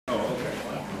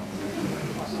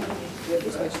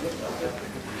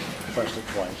Flushed it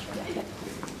twice.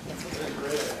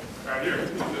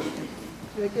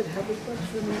 Did I get heavy punch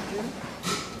from you, Jim?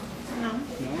 No.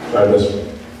 Try this one.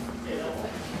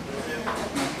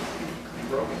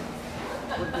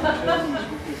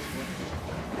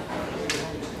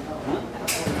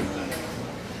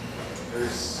 Our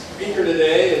speaker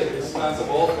today is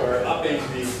responsible for upping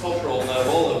the cultural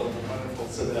level of the wonderful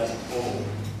Sebastopol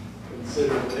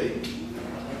considerably.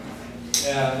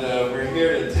 And we're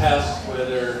here to test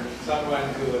whether someone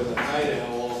who is a night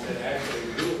owl can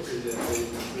actually do a presentation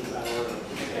this hour of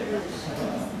the day.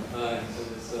 So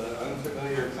it's an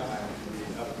unfamiliar time to be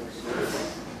up here.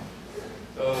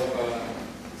 So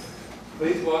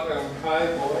please welcome Kai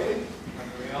Boyd and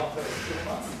Rialto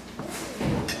Schumann.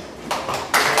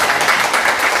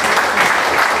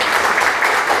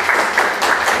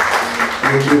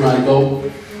 Thank you, Michael.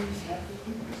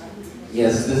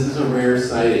 Yes, this is a rare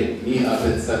sighting, me up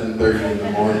at 7:30 in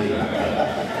the morning.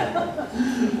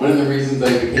 One of the reasons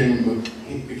I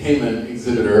became an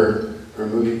exhibitor or a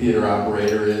movie theater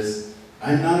operator is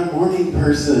I'm not a morning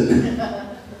person.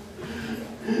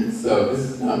 So this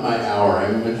is not my hour.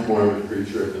 I'm much more of a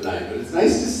creature of the night. But it's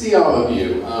nice to see all of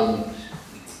you.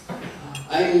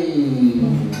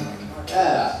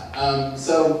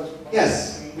 So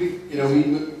yes,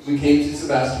 we came to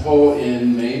Sebastopol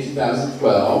in May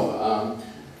 2012.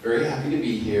 Very happy to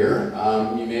be here.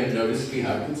 You may have noticed we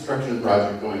have a construction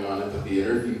project going on at the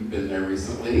theater if you've been there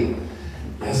recently.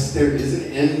 Yes, there is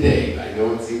an end date. I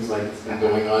know it seems like it's been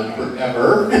going on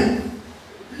forever.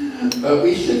 But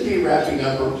we should be wrapping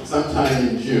up sometime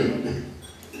in June.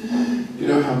 You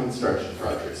know how construction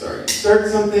projects are. You start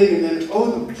something and then,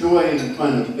 oh, the joy and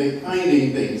fun of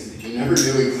finding things that you never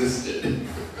knew existed.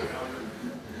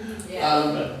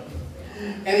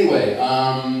 Anyway,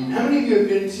 how many of you have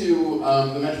been to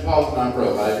the Metropolitan Opera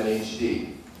live in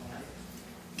HD?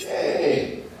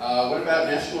 Yay! What about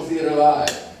National Theatre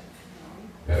Live?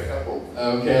 Got a couple.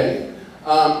 Okay.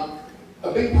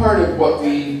 A big part of what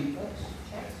we...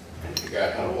 I figure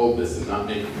out how to hold this and not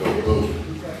make it go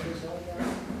boom.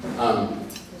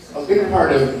 A big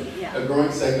part of a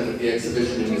growing segment of the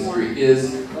exhibition industry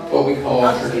is what we call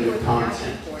alternative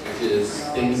content, which is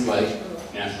things like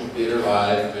National Theatre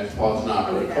Live, Metropolitan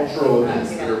Opera, cultural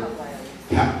events that are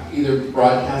either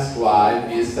broadcast live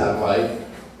via satellite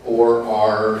or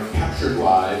are captured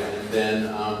live and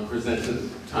then presented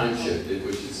time shifted,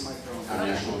 which is how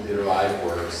National Theatre Live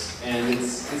works. And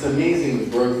it's amazing the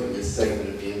growth in this segment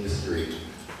of the industry.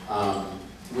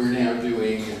 We're now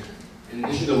doing, in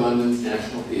addition to London's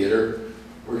National Theatre,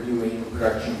 we're doing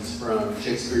productions from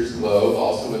Shakespeare's Globe,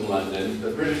 also in London.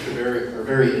 The British are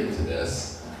very into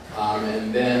this.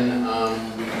 And then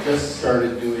we just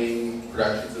started doing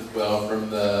productions as well from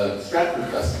the Stratford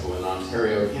Festival in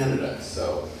Ontario, Canada.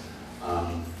 So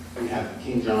we have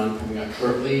King John coming up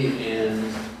shortly,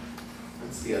 and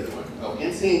what's the other one? Oh,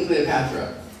 Antony and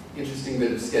Cleopatra. Interesting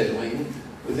bit of scheduling.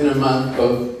 Within a month,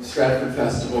 both Stratford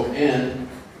Festival and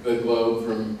the Globe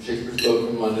from Shakespeare's Globe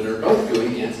from London are both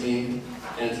doing Antony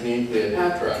and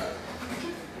Cleopatra.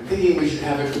 I'm thinking we should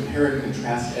have a compare and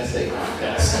contrast essay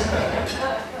contest.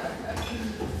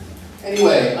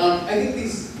 Anyway, I think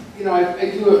these,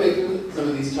 I do some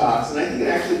of these talks, and I think it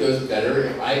actually goes better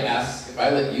if I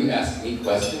let you ask me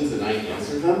questions and I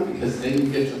answer them, because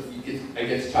then I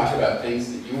get to talk about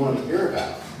things that you want to hear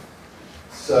about.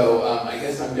 So I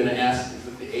guess I'm going to ask, is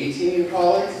it the A-team you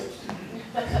call it?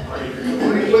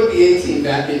 We're going to put the A-team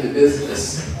back into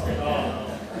business.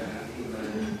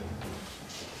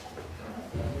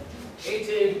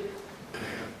 A-team.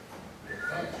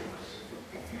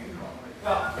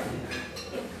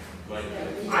 Well,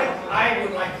 I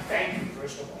would like to thank you,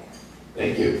 first of all.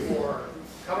 Thank you. For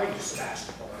coming to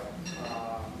Sebastopol.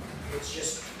 It's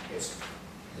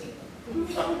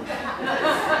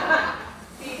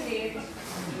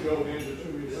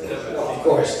of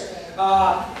course.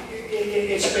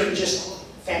 It's been just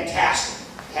fantastic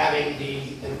having the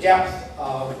depth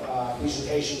of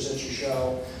presentations that you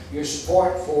show. Your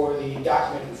support for the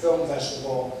Documented Film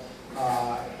Festival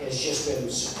has just been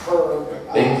superb.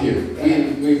 Thank you.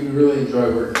 We really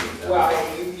enjoy working with them. Well,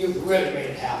 you've really made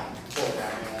it happen for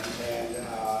that,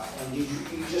 and you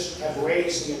just have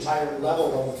raised the entire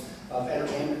level of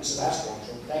entertainment in Sebastopol.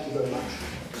 So thank you very much.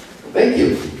 Thank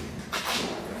you.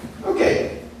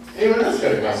 Okay. Anyone else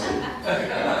got a question?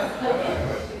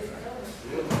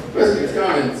 Questions,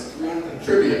 comments,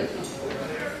 trivia.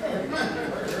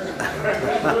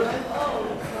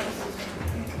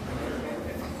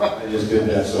 I just did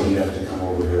that, so you have to come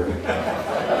over here.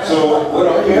 So what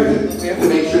are We have to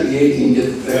make sure the A-team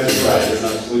gets the That's right, they're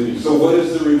not sleeping. So what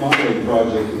does the remodeling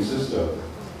project consist of?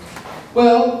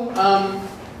 Well,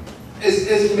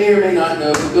 as you may or may not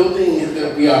know, the building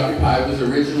that we occupy was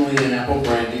originally an apple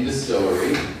brandy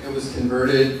distillery. It was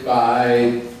converted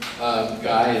by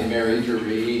Guy and Mary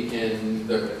Dury in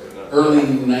the early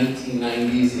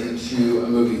 1990s into a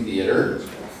movie theater.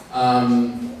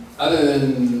 Other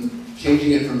than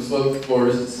changing it from sloped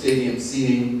floors to stadium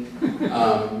seating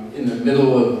in the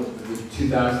middle of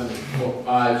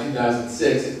 2005,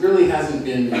 2006, it really hasn't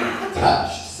been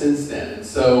touched since then. And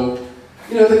so,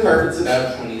 you know, the carpet's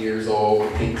about 20 years old, the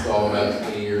paint's all about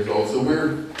 20 years old. So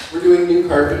we're doing new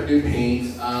carpet, new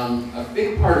paint. A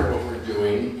big part of what we're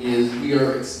doing is we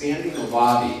are expanding the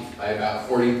lobby by about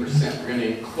 40%. We're going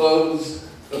to enclose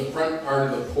the front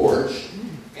part of the porch.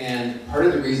 And part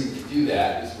of the reason to do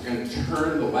that is we're going to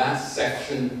turn the last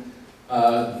section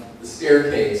of the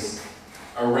staircase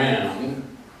around,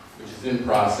 which is in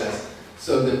process,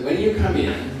 so that when you come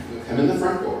in, you'll come in the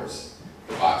front doors,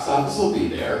 the box office will be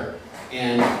there,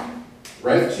 and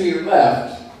right to your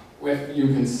left, you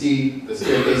can see the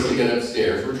staircase to get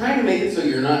upstairs. We're trying to make it so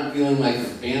you're not feeling like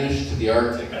you're banished to the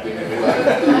Arctic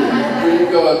when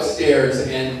you go upstairs,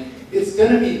 and it's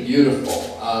going to be beautiful.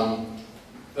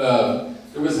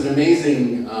 There was an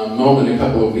amazing moment a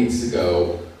couple of weeks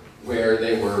ago where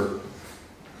they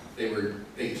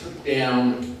took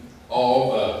down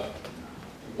all the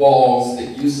walls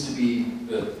that used to be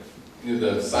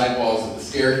the side walls of the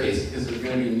staircase because there's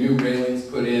going to be new railings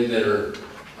put in that are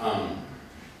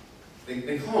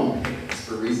they call them pickets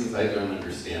for reasons I don't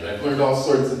understand. I've learned all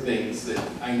sorts of things that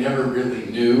I never really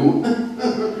knew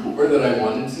or that I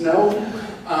wanted to know,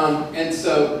 and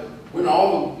so.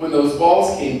 When those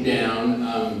walls came down,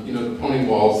 you know, the pony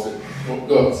walls that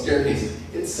go up the staircase,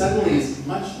 it suddenly is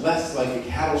much less like a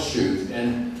cattle chute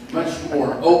and much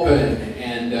more open.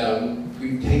 And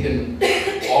we've taken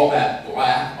all that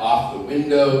black off the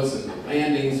windows, and the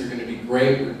landings are going to be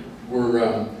great.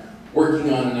 We're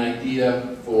working on an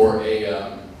idea for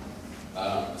a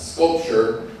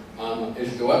sculpture as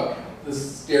you go up the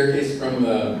staircase from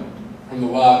the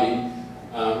lobby.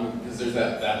 Because there's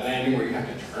that landing where you have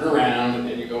to turn around and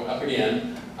then you go up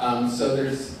again. So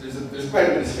there's quite a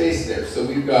bit of space there. So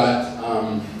we've got,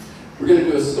 we're going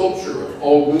to do a sculpture of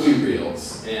old movie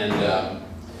reels and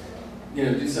you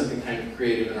know, do something kind of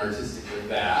creative and artistic with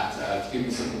that to give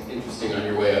you something interesting on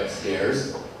your way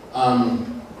upstairs. A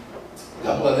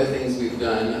couple other things we've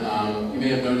done. You may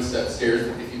have noticed upstairs,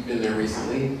 if you've been there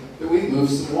recently, that we've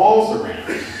moved some walls around.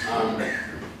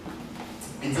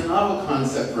 It's a novel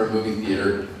concept for a movie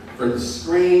theater for the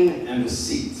screen and the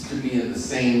seats to be in the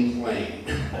same plane,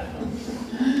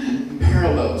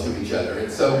 parallel to each other.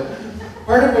 And so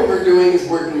part of what we're doing is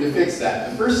working to fix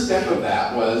that. The first step of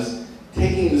that was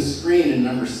taking the screen in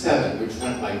number 7, which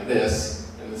went like this,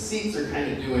 and the seats are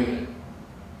kind of doing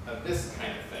this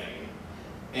kind of thing,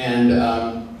 and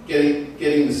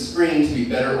getting the screen to be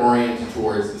better oriented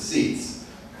towards the seats.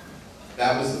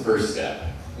 That was the first step.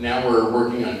 Now we're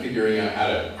working on figuring out how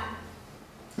to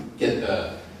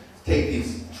take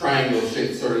these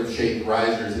sort of shaped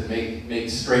risers and make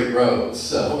straight rows.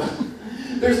 So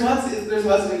there's lots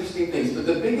of interesting things. But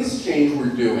the biggest change we're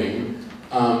doing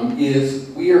is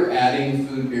we are adding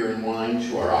food, beer, and wine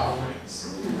to our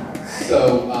offerings.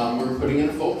 So we're putting in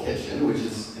a full kitchen, which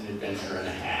is an adventure and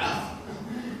a half.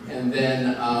 And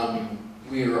then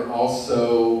we are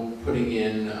also putting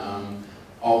in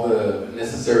all the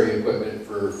necessary equipment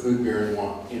for food, beer, and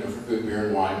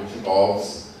wine, which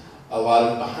involves a lot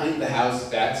of behind the house,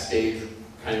 backstage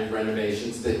kind of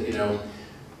renovations that, you know,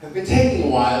 have been taking a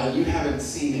while and you haven't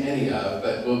seen any of,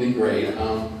 but will be great.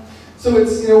 So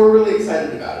it's, you know, we're really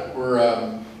excited about it.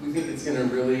 We think it's going to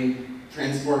really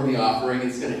transform the offering.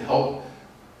 It's going to help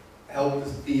the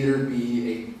theater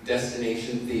be a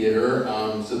destination theater,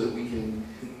 so that we can,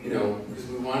 you know, because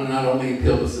we want to not only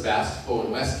appeal to Sebastopol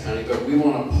and West County, but we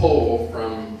want to pull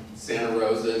from Santa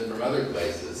Rosa and from other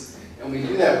places. And we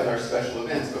do that with our special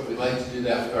events, but we'd like to do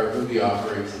that with our movie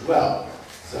offerings as well.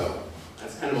 So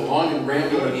that's kind of a long and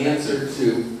rambling answer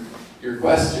to your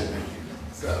question.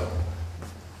 So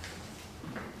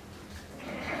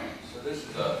this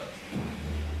is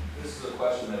a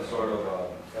question that's sort of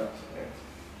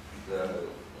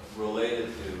related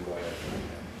to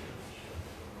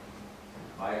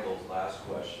Michael's last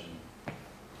question,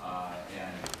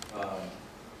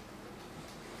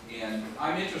 and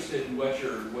I'm interested in what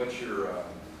your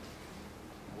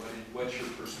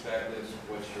perspectives,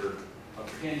 what's your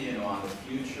opinion on the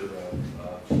future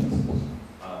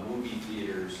of movie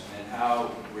theaters and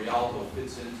how Rialto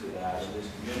fits into that in this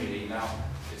community. Now,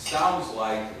 it sounds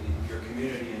like your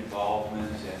community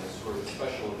involvement and the sort of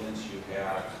special events you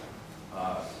have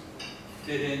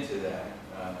fit into that,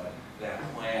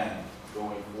 that plan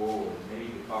going forward? Maybe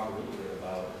you could talk a little bit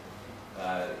about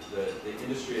the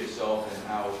industry itself and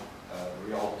how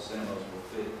Rialto Cinemas will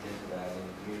fit into that in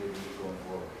the community going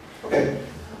forward. Okay.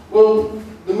 Well,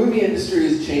 the movie industry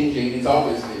is changing. It's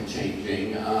always been changing.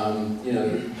 You know,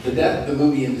 the death of the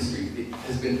movie industry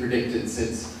has been predicted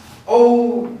since,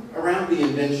 around the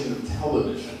invention of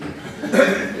television.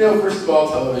 You know, first of all,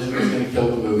 television was going to kill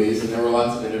the movies, and there were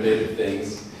lots of innovative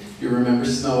things. You remember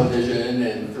Smell-O-Vision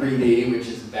and 3D, which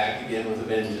is back again with a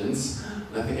vengeance.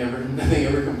 Nothing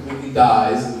ever completely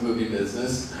dies in the movie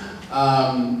business.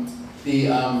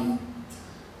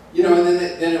 You know, and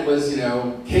then it was, you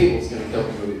know, cable's going to kill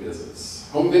the movie business.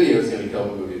 Home video is going to kill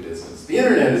the movie business. The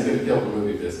internet is going to kill the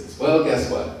movie business. Well, guess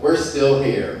what? We're still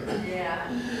here. Yeah.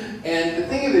 And the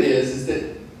thing of it is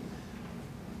that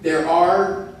there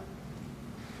are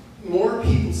more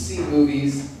people see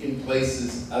movies in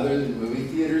places other than movie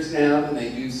theaters now than they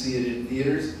do see it in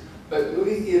theaters. But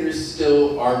movie theaters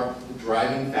still are the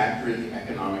driving factor in the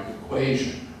economic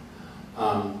equation.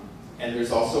 And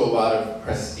there's also a lot of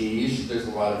prestige. There's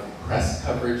a lot of press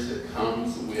coverage that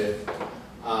comes with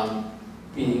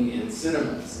being in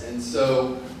cinemas. And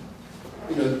so,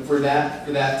 you know, for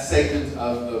that segment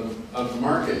of the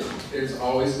market, there's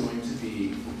always going to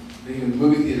be, the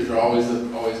movie theaters are always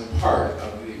a part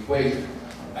of the equation.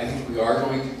 I think we are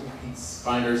going to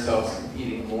find ourselves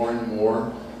competing more and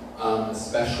more,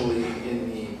 especially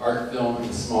in the art film and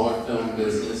the smaller film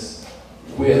business,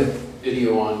 with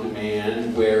video on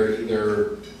demand, where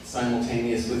either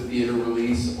simultaneous with theater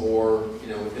release or, you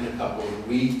know, within a couple of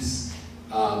weeks,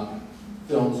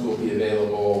 films will be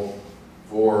available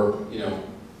for, you know,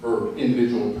 for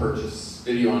individual purchase,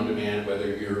 video on demand,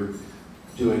 whether you're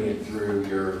doing it through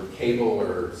your cable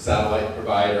or satellite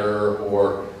provider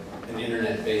or an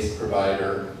internet-based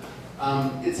provider.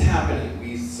 It's happening.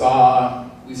 We saw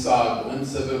a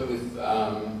glimpse of it with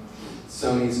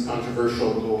Sony's controversial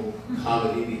little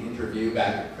comedy, The Interview,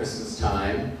 back at Christmas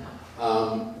time.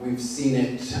 We've seen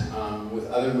it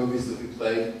with other movies that we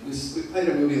played. We played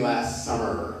a movie last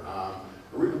summer,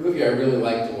 a movie I really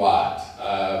liked a lot,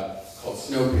 called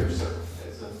Snowpiercer.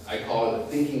 I call it a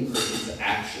thinking person's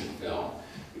action film,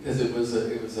 because it was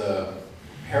a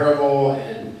parable,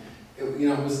 and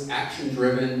it was action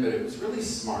driven, but it was really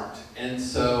smart. And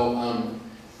so.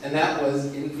 And that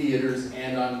was in theaters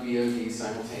and on VOD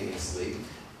simultaneously,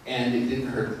 and it didn't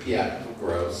hurt the theatrical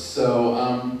gross. So,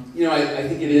 you know, I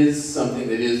think it is something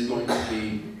that is going to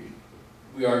be,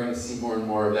 we are going to see more and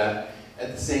more of that.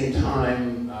 At the same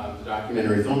time, the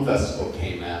Documentary Film Festival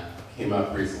came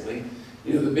up recently.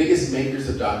 You know, the biggest makers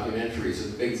of documentaries, or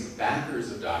the biggest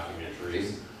backers of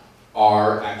documentaries,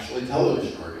 are actually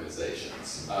television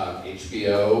organizations.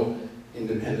 HBO,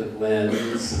 Independent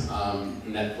Lens,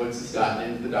 Netflix has gotten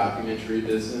into the documentary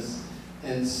business,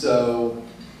 and so,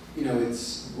 you know,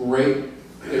 it's great.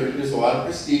 There's a lot of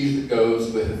prestige that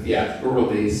goes with a theatrical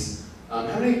release. How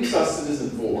many of you saw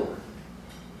Citizen4?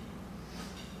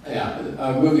 Yeah,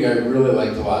 a movie I really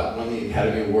liked a lot. It won the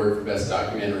Academy Award for Best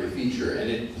Documentary Feature, and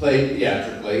it played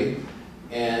theatrically.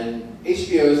 And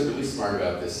HBO is really smart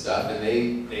about this stuff, and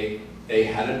they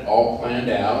had it all planned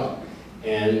out.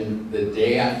 And the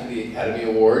day after the Academy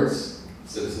Awards,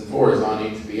 Citizen4 is on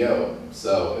HBO.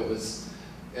 So it was,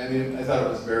 I mean, I thought it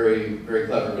was very, very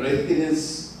clever. But I think it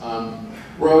is,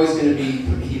 we're always going to be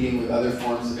competing with other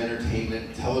forms of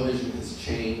entertainment. Television has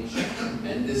changed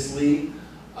tremendously.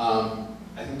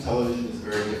 I think television is a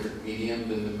very different medium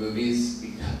than the movies,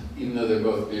 because, even though they're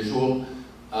both visual.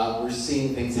 We're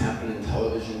seeing things happen in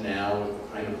television now with the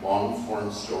kind of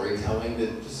long-form storytelling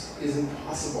that just isn't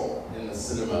possible in the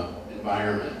cinema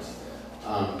environment.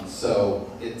 So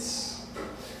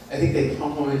I think they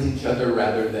complement each other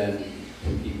rather than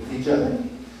compete with each other.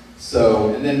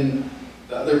 So, and then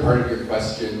the other part of your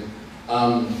question,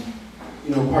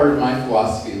 you know, part of my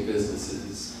philosophy of business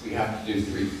is we have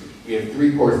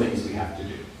three core things we have to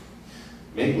do.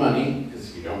 Make money, because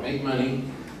if you don't make money,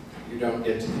 you don't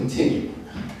get to continue.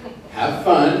 Have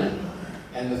fun,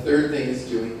 and the third thing is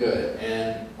doing good.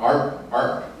 And our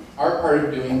part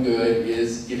of doing good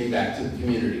is giving back to the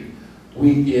community.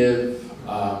 We give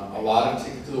a lot of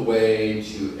tickets away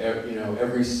to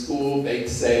every school bake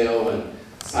sale and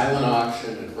silent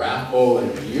auction and raffle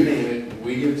and you name it,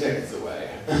 we give tickets away.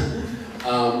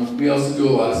 We also do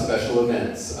a lot of special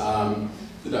events.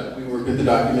 We work at the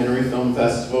Documentary Film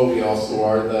Festival. We also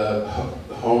are the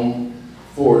home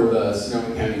for the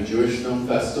Sonoma County Jewish Film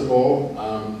Festival.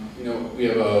 You know, we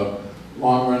have a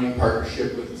long-running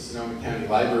partnership with the Sonoma County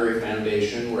Library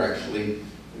Foundation. We're actually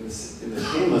in the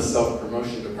shameless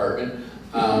self-promotion department.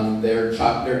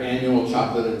 Their annual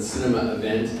chocolate and cinema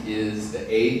event is the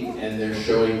 8th, and they're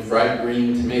showing fried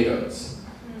green tomatoes.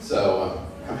 So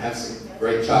come have some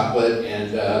great chocolate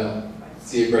and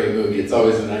see a great movie. It's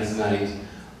always a nice night.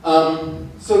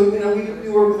 So, you know, we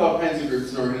work with all kinds of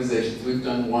groups and organizations. We've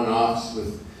done one-offs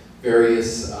with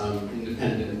various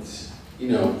independent, you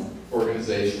know,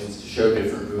 organizations to show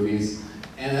different movies.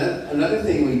 And another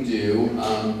thing we do,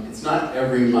 it's not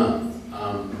every month,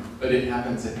 but it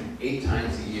happens 8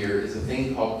 times a year, is a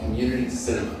thing called Community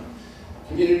Cinema.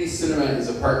 Community Cinema is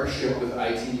a partnership with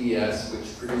ITDS,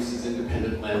 which produces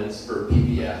Independent Lens for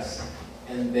PBS.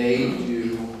 And they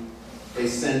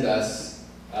send us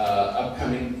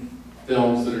upcoming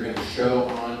films that are going to show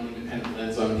on Independent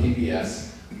Lens on PBS,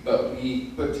 but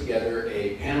we put together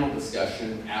a panel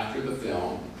discussion after the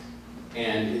film,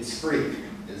 and it's free.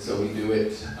 And so we do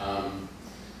it,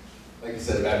 like I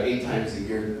said, about 8 times a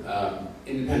year.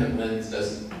 Independent Lens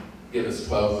doesn't give us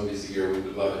 12 movies a year. We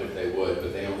would love it if they would,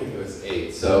 but they only give us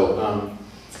 8. So,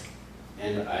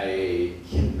 and I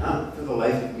cannot for the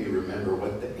life of me remember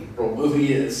what the April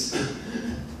movie is.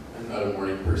 I'm not a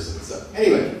morning person, so.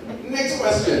 Anyway, next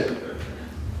question.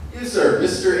 You, sir,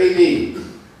 Mr. A.B.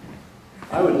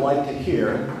 I would like to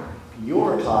hear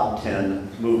your top 10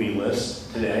 movie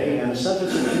list today, and a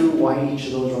sentence or two why each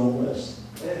of those are on the list.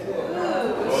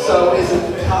 So is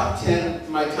it the top 10,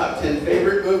 my top 10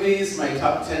 favorite movies, my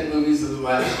top 10 movies of the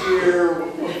last year?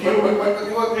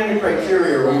 What kind of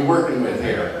criteria are we working with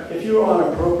here? If you were on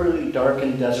an appropriately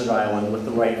darkened desert island with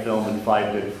the right film and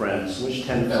 5 good friends, which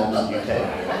 10 films would you take?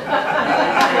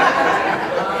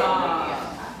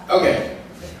 Okay.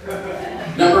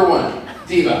 Number 1,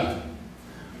 Diva.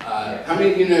 How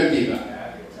many of you know Diva?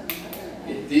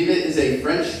 Diva is a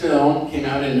French film, came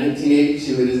out in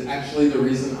 1982. It is actually the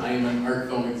reason I am an art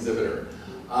film exhibitor.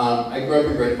 I grew up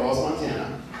in Great Falls,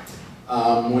 Montana.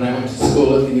 When I went to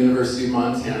school at the University of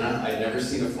Montana, I'd never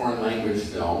seen a foreign language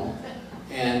film.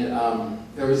 And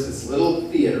there was this little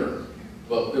theater.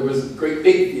 Well, there was a great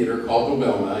big theater called the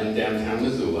Wilma in downtown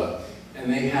Missoula.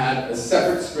 And they had a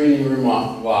separate screening room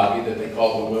off the lobby that they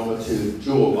called the Wilma 2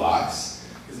 Jewel Box,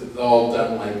 because it was all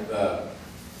done like the,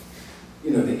 you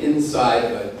know, the inside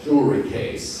of a jewelry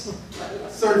case.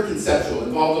 Sort of conceptual.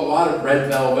 Involved a lot of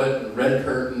red velvet and red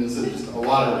curtains and just a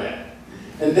lot of red.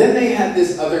 And then they had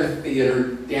this other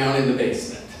theater down in the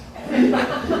basement.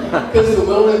 Because the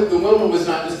Wilma was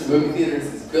not just a movie theater,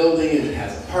 it's this building and it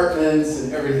has apartments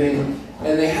and everything.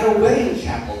 And they had a wedding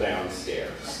chapel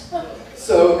downstairs.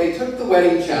 So they took the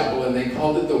wedding chapel and they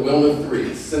called it the Wilma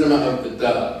 3, Cinema of the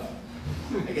Dove.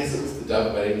 I guess it was the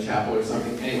Dove Wedding Chapel or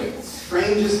something. Anyway,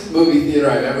 strangest movie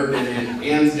theater I've ever been in,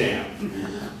 hands down.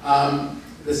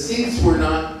 The seats were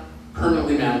not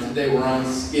permanently mounted; they were on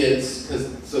skids,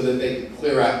 so that they could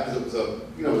clear out, because it was a,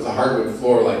 you know, it was a hardwood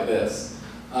floor like this.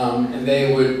 And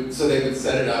they would set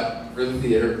it up for the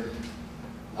theater.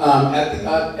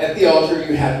 At the altar,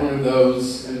 you had one of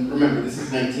those, and remember, this is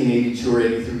 1982 or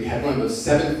 83. You had one of those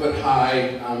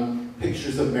 7-foot-high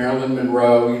pictures of Marilyn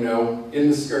Monroe, you know,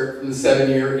 in the skirt from the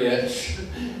 7-Year Itch.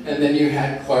 And then you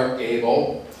had Clark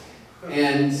Gable.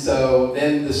 And so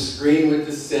then the screen would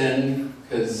descend,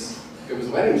 because it was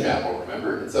a wedding chapel,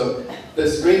 remember? And so the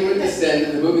screen would descend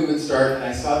and the movie would start. And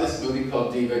I saw this movie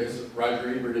called Diva, because Roger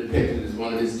Ebert had picked it as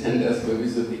one of his 10 best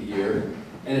movies of the year.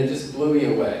 And it just blew me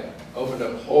away. Opened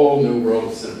up a whole new world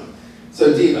of cinema.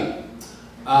 So Diva.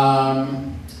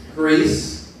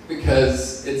 Grease,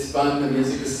 because it's fun, the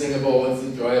music is singable, it's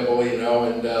enjoyable, you know,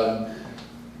 and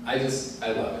I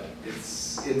love it.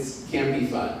 It's campy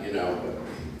fun, you know,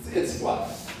 it's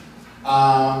fluff. Die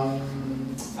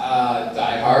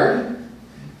Hard,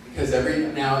 because every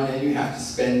now and then you have to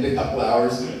spend a couple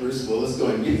hours with Bruce Willis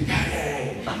going,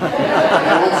 yippee-ki-yay! And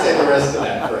I won't say the rest of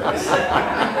that phrase.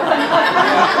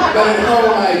 But at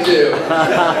home I do.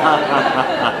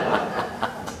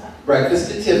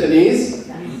 Breakfast at Tiffany's.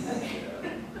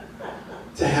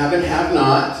 To Have and Have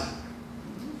Not.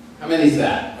 How many's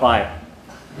that? 5.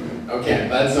 Okay, I'm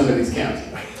glad somebody's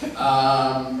counting.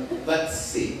 Let's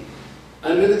see.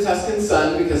 Under the Tuscan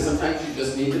Sun, because sometimes you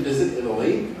just need to visit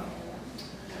Italy.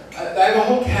 I have a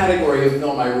whole category of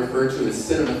film I refer to as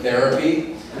cinema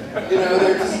therapy. You know,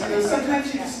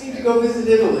 sometimes you just need to go visit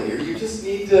Italy, or you just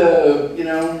need to, you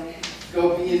know,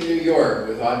 go be in New York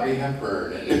with Audrey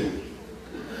Hepburn. And,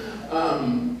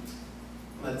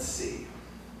 let's see.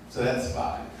 So that's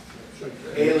 5.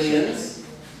 Aliens.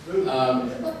 I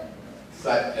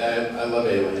love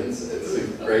Aliens. It's a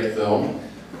great film.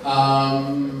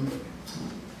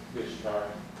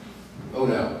 Oh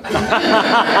no.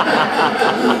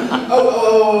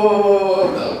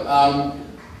 oh no.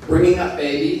 Bringing Up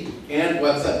Baby and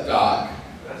What's Up Doc.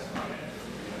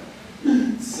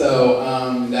 So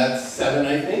that's 7,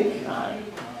 I think. 9.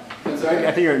 I'm sorry?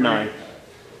 I think you're at 9.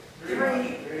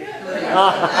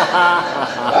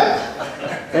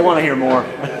 What? They want to hear more.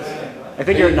 I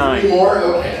think you're at 9. 3 more?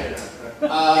 Okay.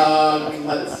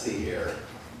 Let's see here.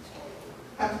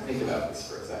 I have to think about this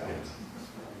for a second.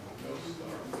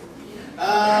 No,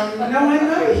 I'm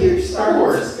not a huge Star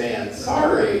Wars fan.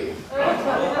 Sorry.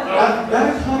 Not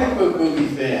a comic book movie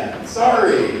fan.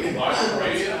 Sorry. Lawrence of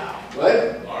Arabia?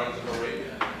 What? Lawrence of Arabia?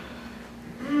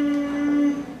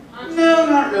 No,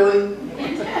 not really.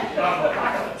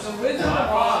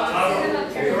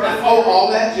 Oh, all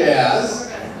that jazz.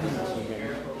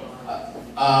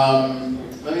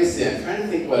 Let me see. I'm trying to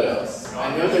think what else.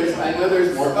 I know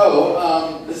there's more.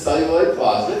 Oh, the Celluloid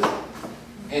Closet,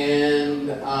 and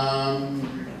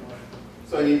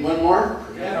so I need one more.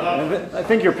 I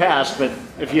think you're past, but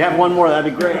if you have one more,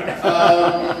 that'd be great.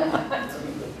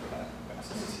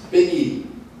 Big E.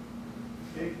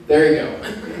 There you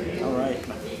go. All right.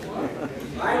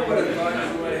 I would have thought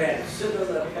you would have had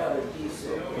Cinema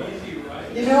Paradiso.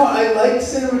 You know, I like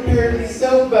Cinema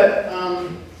Paradiso, but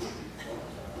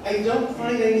I don't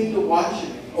find I need to watch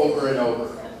it over and over.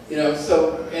 You know,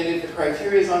 so, and if the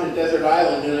criteria is on a desert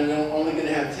island and I'm only going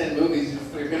to have 10 movies,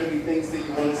 there are going to be things that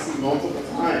you want to see multiple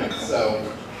times, so.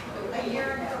 A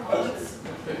year and a month.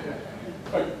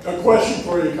 A question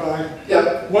for you, Kai.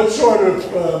 Yep. What sort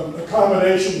of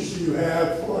accommodations do you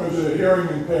have for the hearing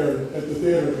impaired at the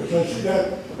theater? Because I see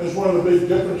that as one of the big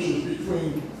differences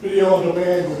between video on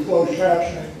demand with closed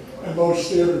captioning and most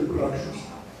theater productions.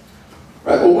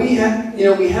 Right, well we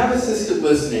have assisted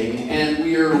listening, and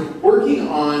we are working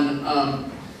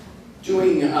on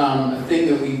doing a thing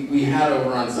that we had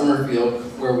over on Summerfield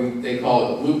where they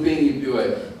call it looping. You do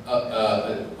a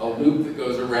loop that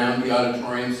goes around the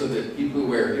auditorium so that people who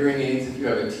wear hearing aids, if you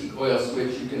have a T-coil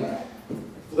switch, you can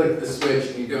flick the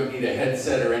switch and you don't need a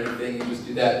headset or anything, you just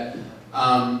do that.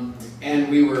 And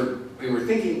we were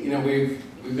thinking, you know, we've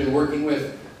been working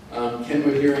with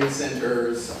Kenwood Hearing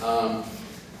Centers,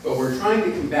 but we're trying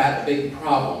to combat a big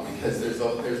problem because there's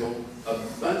a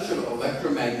bunch of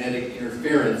electromagnetic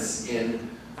interference in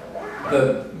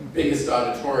the biggest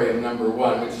auditorium,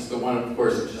 #1, which is the one, of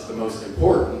course, which is the most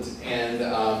important. And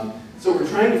so we're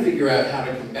trying to figure out how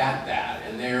to combat that.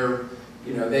 And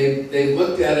they've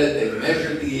looked at it, they've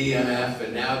measured the EMF,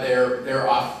 and now they're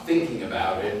off thinking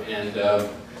about it. And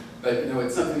but you know,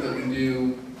 it's something that we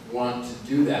do want to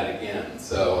do that again.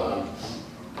 So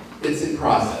it's in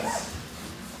process.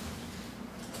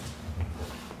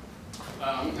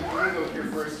 I'm going to go here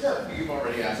first. You've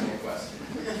already asked me a question.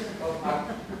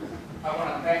 I want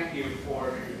to thank you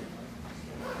for.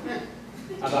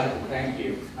 I'd like to thank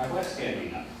you. I was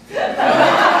standing up.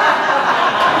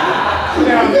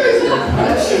 Now, you guys are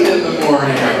punching in the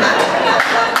morning.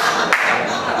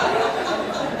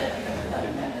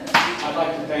 I'd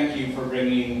like to thank you for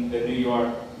bringing the New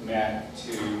York Met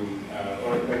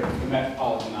or the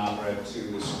Metropolitan Opera to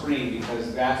the screen,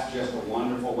 because that's just a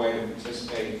wonderful way to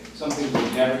participate, something we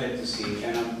never get to see.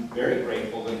 And I'm very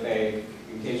grateful that they,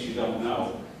 in case you don't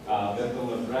know, that the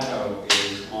libretto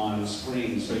is on the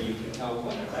screen so you can tell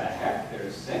what the heck they're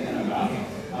singing about.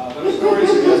 Those stories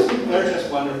they're just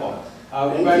wonderful.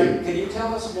 But can you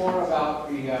tell us more about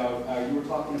the, you were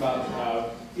talking about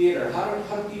theater. How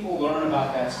do people learn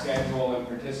about that schedule and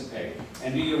participate?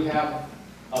 And do you have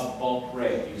a bulk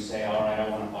rate? You say, all right, I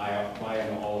want to buy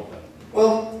into all of them.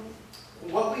 Well,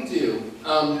 what we do,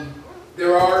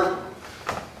 there are,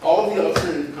 all of the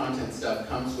alternative content stuff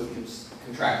comes with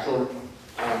contractual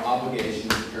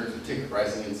obligations in terms of ticket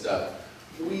pricing and stuff.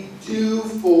 We do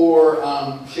for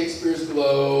Shakespeare's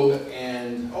Globe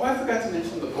and, oh, I forgot to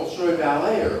mention the Bolshoi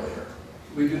Ballet earlier.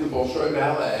 We do the Bolshoi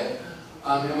Ballet,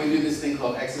 and we do this thing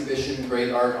called Exhibition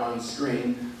Great Art on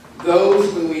Screen.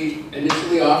 Those, when we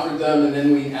initially offered them and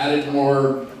then we added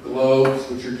more globes,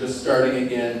 which are just starting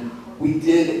again, we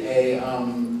did a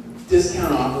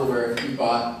discount offer where if you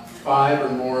bought 5 or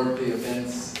more of the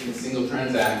events in a single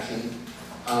transaction,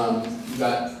 you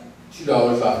got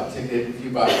 $2 off a ticket. If you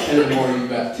bought 10 or more, you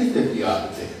got $2.50 off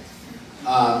a ticket.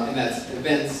 And that's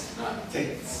events, not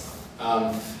tickets.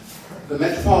 The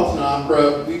Metropolitan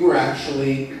Opera, we were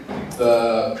actually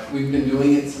we've been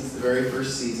doing it since the very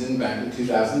first season back in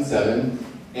 2007,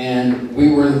 and we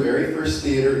were the very first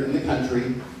theater in the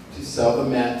country to sell the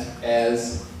Met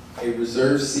as a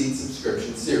reserved seat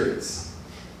subscription series.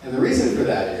 And the reason for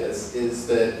that is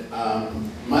that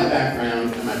my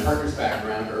background and my partner's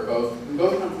background are we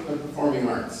both come from the performing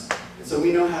arts. And so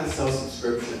we know how to sell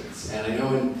subscriptions. And I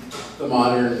know in the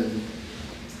modern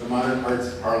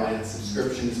arts parlance,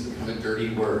 subscription has become a dirty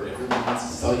word. Everyone wants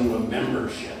to sell you a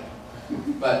membership.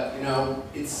 but you know,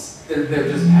 they're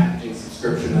just packaging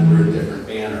subscription under a different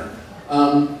banner.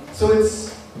 So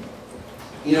it's,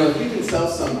 you know, if you can sell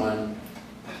someone,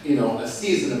 you know, a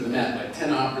season of the Met, like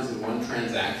 10 operas in one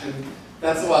transaction,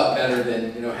 that's a lot better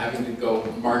than, you know, having to go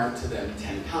market to them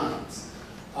 10 times.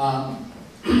 At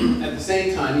the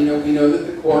same time, you know, we know that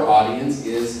the core audience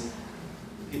is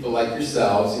people like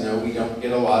yourselves. You know, we don't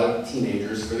get a lot of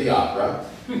teenagers for the opera.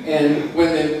 And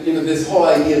when you know, this whole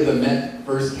idea of the Met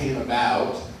first came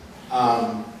about,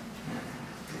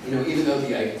 you know, even though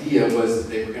the idea was that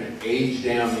they were going to age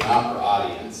down the opera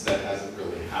audience, that hasn't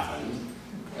really happened,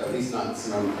 at least not in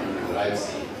Sonoma County that I've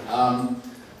seen.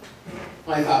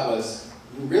 My thought was,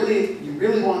 you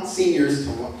really want seniors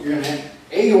to,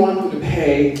 you want them to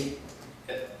pay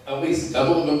at least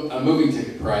double a movie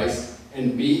ticket price,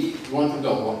 and B, you want them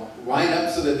to line up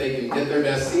so that they can get their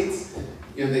best seats,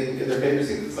 you know, they can get their favorite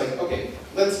seats. It's like, okay,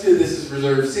 let's do this as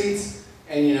reserved seats,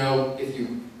 and you know,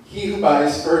 he who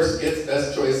buys first gets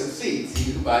best choice of seats.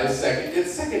 He who buys second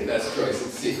gets second best choice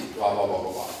of seats. Blah blah blah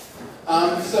blah blah.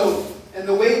 And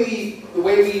the way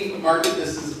we market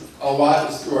this is a lot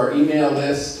is through our email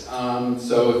list.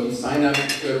 So if you sign up,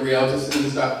 go to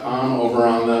rialtocities.com. Over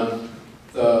on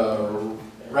the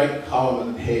right column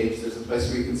of the page, there's a place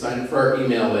where you can sign up for our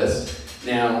email list.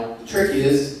 Now, the trick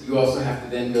is you also have to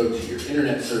then go to your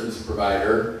internet service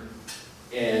provider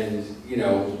and, you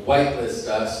know, whitelist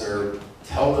us or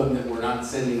tell them that we're not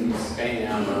sending you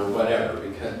spam or whatever,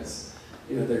 because,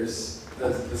 you know, there's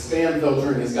the spam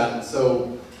filtering has gotten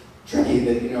so tricky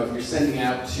that, you know, if you're sending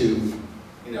out to,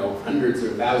 you know, hundreds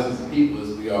or thousands of people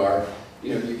as we are,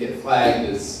 you know, you get flagged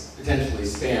as potentially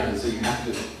spam. So you have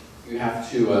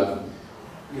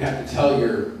to tell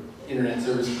your internet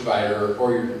service provider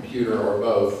or your computer or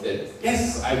both that,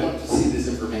 yes, I want to see this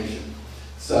information.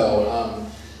 So,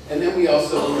 and then we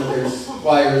also, you know, there's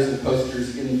flyers and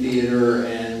posters in theater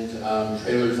and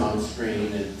trailers on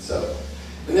screen, and so.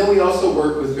 And then we also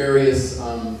work with various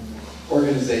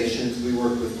organizations. We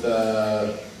work with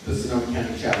the Sonoma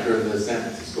County chapter of the San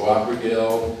Francisco Opera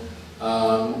Guild.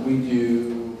 We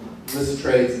do list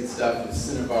trades and stuff with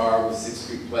Cinnabar, with Sixth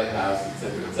Street Playhouse, et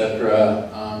cetera, et cetera.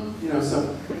 You know,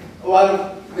 so a lot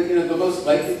of, you know, the most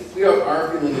likely, our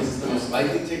feeling is the most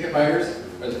likely ticket buyers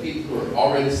are the people who are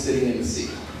already sitting in the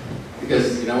seat.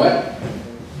 Because, you know what?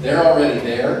 They're already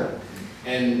there,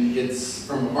 and it's,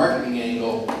 from a marketing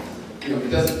angle, you know,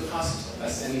 it doesn't cost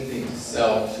us anything to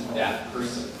sell to that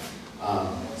person.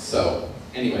 So,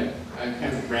 anyway, I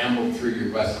kind of rambled through your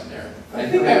question there. I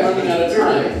think I'm running out of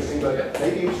time.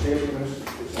 Maybe you stay a few minutes.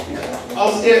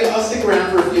 I'll stick around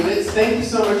for a few minutes. Thank you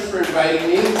so much for inviting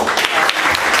me.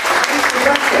 Thanks for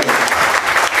questions.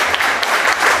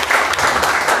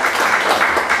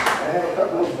 I have a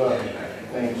couple of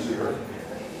things here.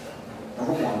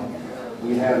 Number one,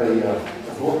 we have a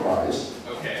door prize.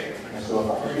 Okay. And so if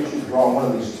I can get you to draw one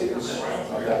of these tickets,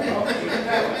 like that.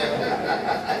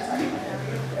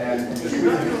 And just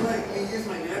read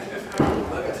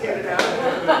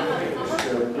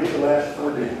the last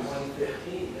 4 digits.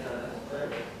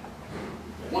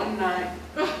 19.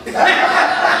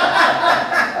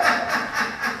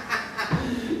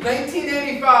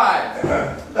 1985.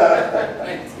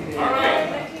 All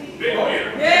right. Big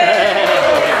winner.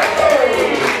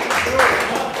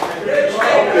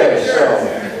 Okay, so,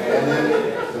 and then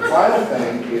the final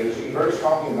thing is, you heard us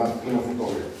talking about the Pinot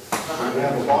Focolio. So we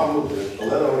have a bottle of this, John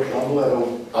Boletto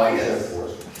for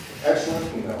us. Excellent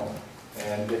Pinot,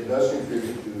 and it does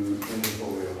contribute to Pinot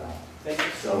Focolio now. Thank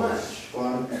you so much. It's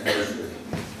fun and very good.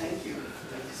 Thank you.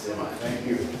 Thank you so much. Thank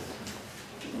you.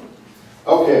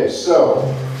 Okay, so.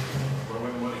 Where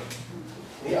went the money?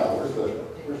 Yeah, where's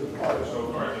the card? So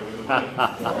far, it was the money.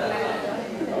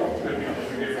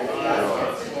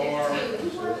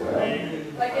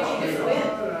 Like, did you just win?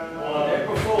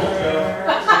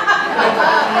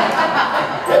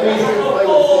 That means you're going to play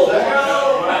with full deck.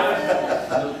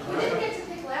 We didn't get to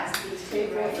pick last week's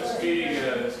favorite. This meeting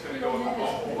is going to go in the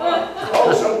ball. Oh,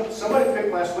 so somebody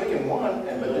picked last week and won,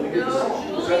 and but then you did the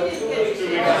song. Was that?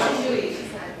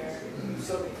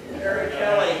 So Eric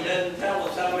Kelly doesn't tell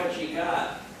us how much he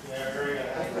got. Yeah, very good.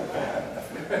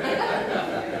 I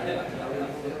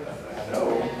know.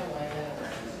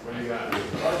 What do you got?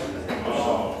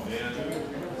 Oh, man.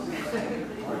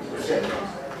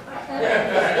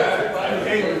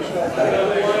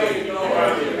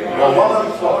 Well, while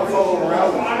I'm following around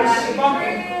with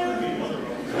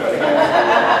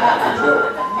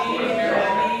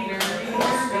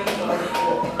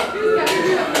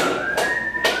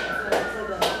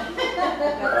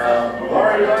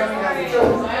Laura, you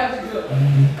don't have any children.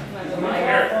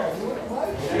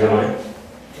 Here.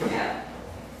 Yeah.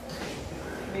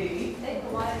 Maybe.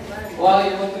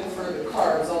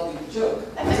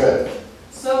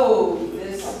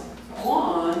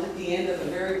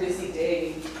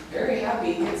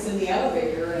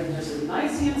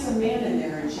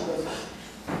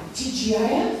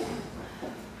 TGIF?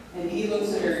 And he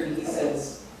looks at her and he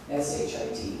says,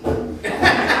 S-H-I-T.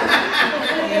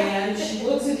 And she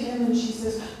looks at him and she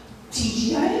says,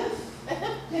 TGIF?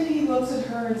 And he looks at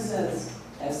her and says,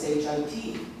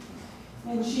 S-H-I-T.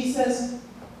 And she says,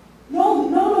 no,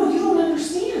 you don't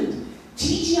understand.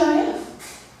 TGIF.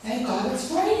 Thank God it's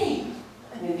Friday.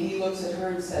 And he looks at her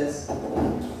and says,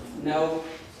 no,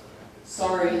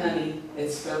 sorry, honey,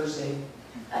 it's Thursday.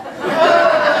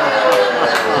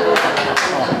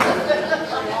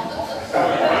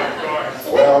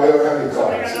 Well, we don't have any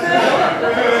cards.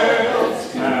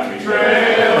 Happy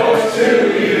trails to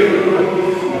you.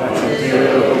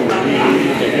 Until we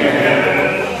meet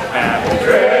again. Happy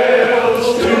trails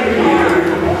to you.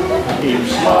 Keep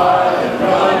smiling,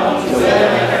 run to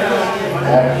them.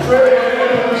 Happy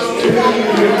trails to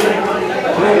you.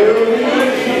 Till we